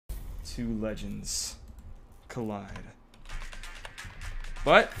two legends collide.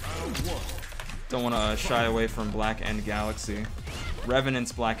 But don't want to shy away from BlackEndGalaxy.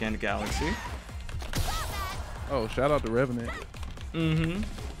 RVNT's BlackEndGalaxy. Oh, shout out to Revenant. Mm-hmm.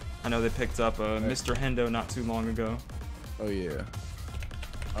 I know they picked up Mr. Hendo not too long ago. Oh yeah.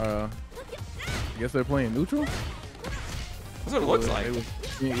 I guess they're playing neutral. That's what it looks like.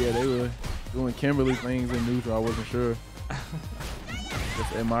 They were doing Kimberly things in neutral. I wasn't sure.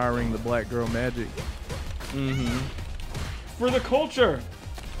 Just admiring the black girl magic. Mm-hmm. For the culture.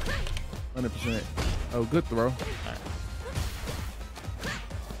 100%. Oh, good throw. Right.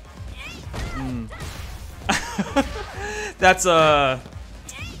 That's not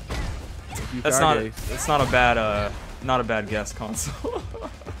a bad guess, console.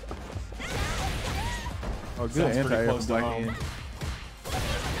 Oh, good anti-air from BlackEnd.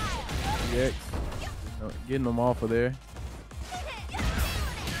 EX. Getting them off of there.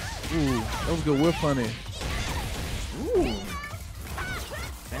 Ooh, that was good whip punish. Ooh.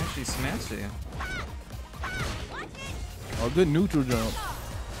 Fancy smashy. Oh, good neutral jump.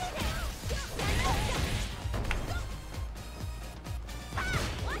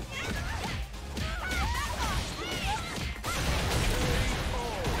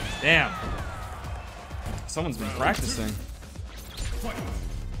 Damn. Someone's been practicing.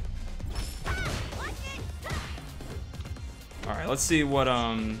 Alright, let's see what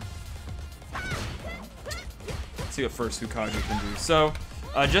first Kage can do. So,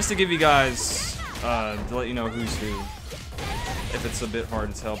 just to give you guys to let you know who's who, if it's a bit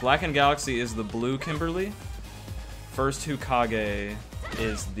hard to tell. BlackEndGalaxy is the blue Kimberly. First Kage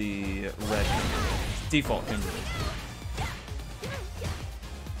is the red Kimberly. Default Kimberly.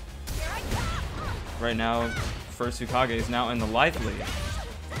 Right now, first Kage is now in the life lead.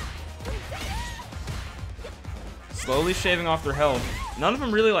 Slowly shaving off their health. None of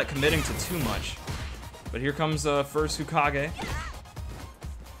them really like committing to too much. But here comes first Kage.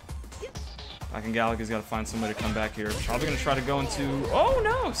 BlackEndGalaxy's got to find somebody to come back here. Probably going to try to go into... Oh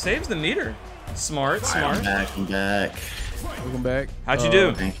no! Saves the meter. Smart, smart. I'm back. Welcome back. How'd you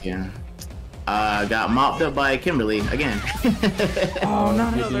do? Thank you. Got mopped up by Kimberly again. Oh,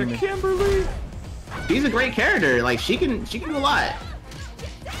 not another Kimberly. She's a great character. Like she can do a lot.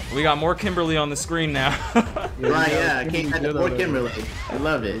 We got more Kimberly on the screen now. Right, yeah. I can't get more Kimberly. I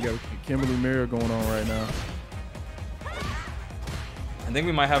love it. We got a Kimberly mirror going on right now. I think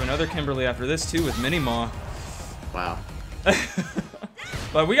we might have another Kimberly after this too with Minimaw. Wow.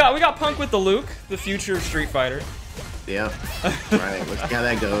 But we got Punk with the Luke, the future Street Fighter. Yep. Right. Let's see how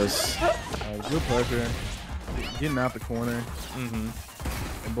that goes. Good pressure. Getting out the corner. Mm-hmm.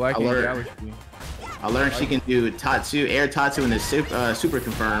 And BlackEndGalaxy. I learned she can do Tatsu, air Tatsu in the super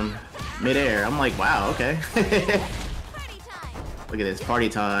confirm mid-air. I'm like, wow, okay. Look at this, party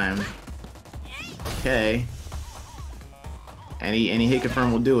time. Okay. Any hit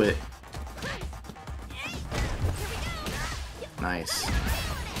confirm will do it. Nice.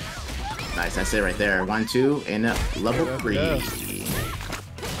 Nice, that's it right there. 1, 2, and up level 3.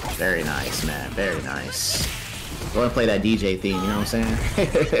 Very nice, man. Very nice. Go and play that DJ theme, you know what I'm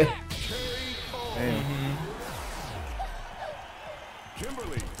saying?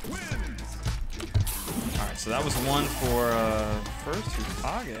 Alright, so that was one for first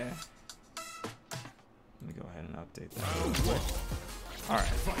Kage. Let me go ahead and update that real quick. Alright.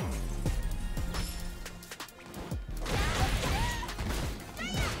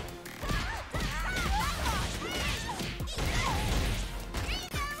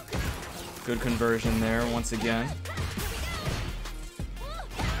 Good conversion there once again.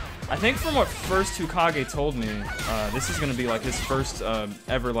 I think from what first Kage told me, this is going to be like his first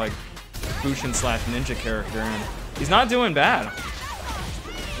ever like Bushin / ninja character, and he's not doing bad.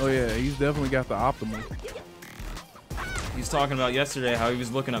 Oh yeah, he's definitely got the optimal. He's talking about yesterday how he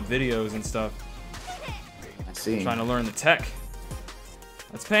was looking up videos and stuff. I see. Trying to learn the tech.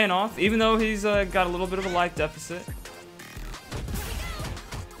 That's paying off, even though he's got a little bit of a life deficit.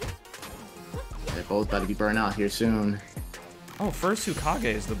 They're both about to be burned out here soon. Oh, first Kage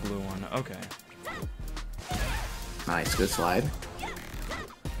is the blue one. Okay. Nice, good slide.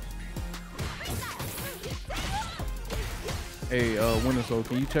 Hey, Winter Soul,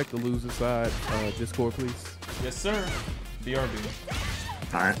 can you check the loser side Discord, please? Yes, sir. BRB.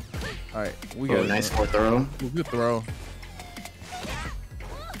 Alright. Alright, we got nice fourth throw. Good throw.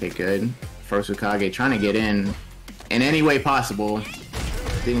 Okay, good. First Kage trying to get in any way possible.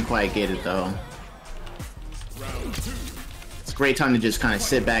 Didn't quite get it though. It's a great time to just kind of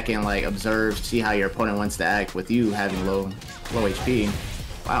sit back and like observe, see how your opponent wants to act with you having low HP.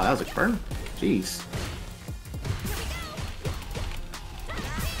 Wow, that was a burn. Jeez.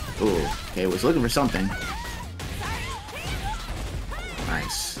 Ooh, okay, was looking for something.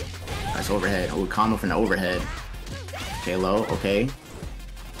 Nice. Nice overhead. Ooh, combo from the overhead. Okay, low, okay.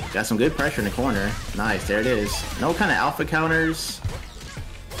 Got some good pressure in the corner. Nice, there it is. No kind of alpha counters.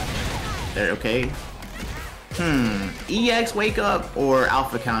 There, okay. EX wake up or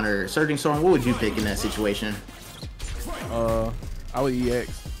alpha counter? Surging Storm, what would you pick in that situation? I would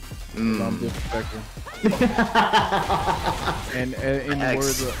EX. I'm disrespectful. and in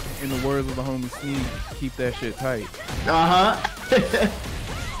the words of the homie Sneak, keep that shit tight.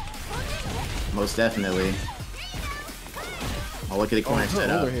 Most definitely. Oh, look at the corner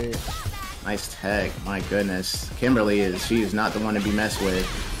setup. Overhead. Nice tag. My goodness. Kimberly she is not the one to be messed with.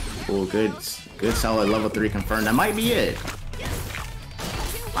 Oh, good solid level 3 confirmed. That might be it.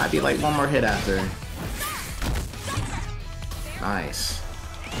 Might be like one more hit after. Nice.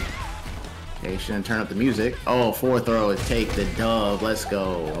 Okay, shouldn't turn up the music. Oh, 4th throw, take the dub. Let's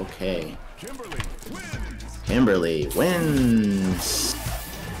go. Okay. Kimberly wins.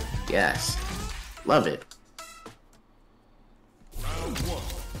 Yes. Love it.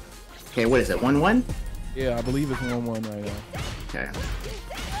 Okay, what is it? 1-1? Yeah, I believe it's 1-1 right now. Okay.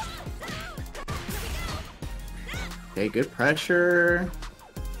 Okay, good pressure.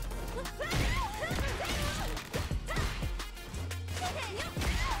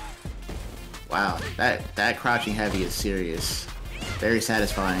 Wow, that crouching heavy is serious. Very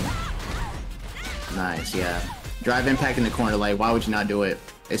satisfying. Nice, yeah. Drive impact in the corner, like, why would you not do it?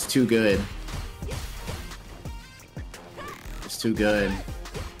 It's too good. It's too good.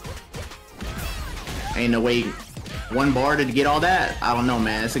 Ain't no way 1 bar to get all that. I don't know,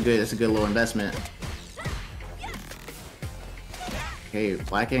 man. It's a good little investment. Okay,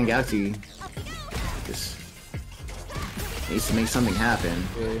 BlackEndGalaxy just needs to make something happen.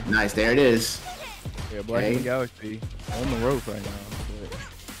 Yeah. Nice, there it is. Yeah, BlackEndGalaxy on the ropes right now. But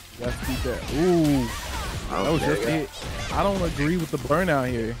you got to keep that. Ooh, Oh, that was just it. I don't agree with the burnout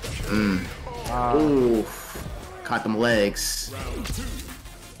here. Ooh, caught them legs.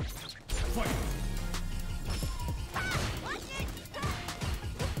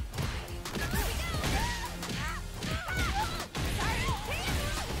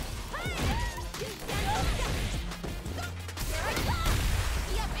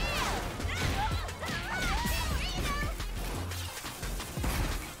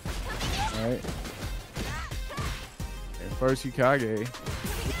 Alright. And first you Kage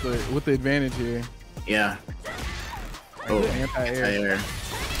with the advantage here. Yeah. Oh, anti-air.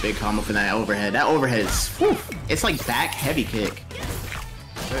 Big combo for that overhead. That overhead is, whew, it's like back heavy kick.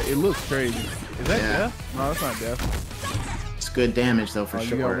 It looks crazy. Is that death? No, that's not death. It's good damage though for You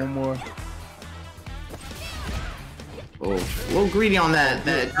sure. got one more. Oh, a little greedy on that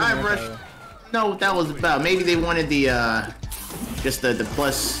drive rush. No, that was about. Maybe they wanted the just the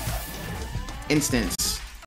plus instance